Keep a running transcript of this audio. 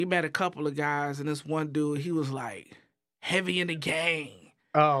he met a couple of guys, and this one dude, he was like heavy in the gang.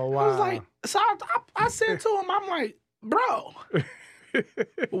 Oh, wow. I was like, so I said to him, I'm like, bro,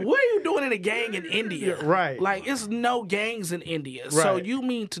 what are you doing in a gang in India? Yeah, right. Like, it's no gangs in India. Right. So you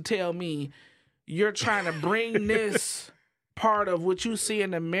mean to tell me you're trying to bring this part of what you see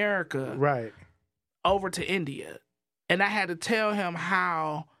in America Right. over to India? And I had to tell him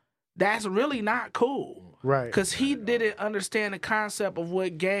how that's really not cool. Right. Because he didn't understand the concept of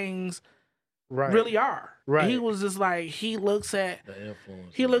what gangs Right. really are. Right. He was just like, he looks at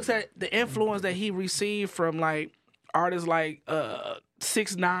the influence that he received from like artists like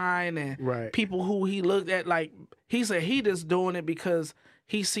 6ix9ine and Right. people who he looked at. Like, he said he just doing it because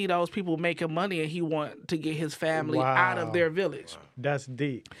he see those people making money and he want to get his family out of their village. That's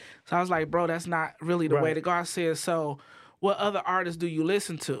deep. So I was like, bro, that's not really the way Right. to go. I said, so what other artists do you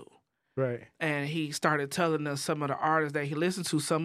listen to? Right. And he started telling us some of the artists that he listened to. Some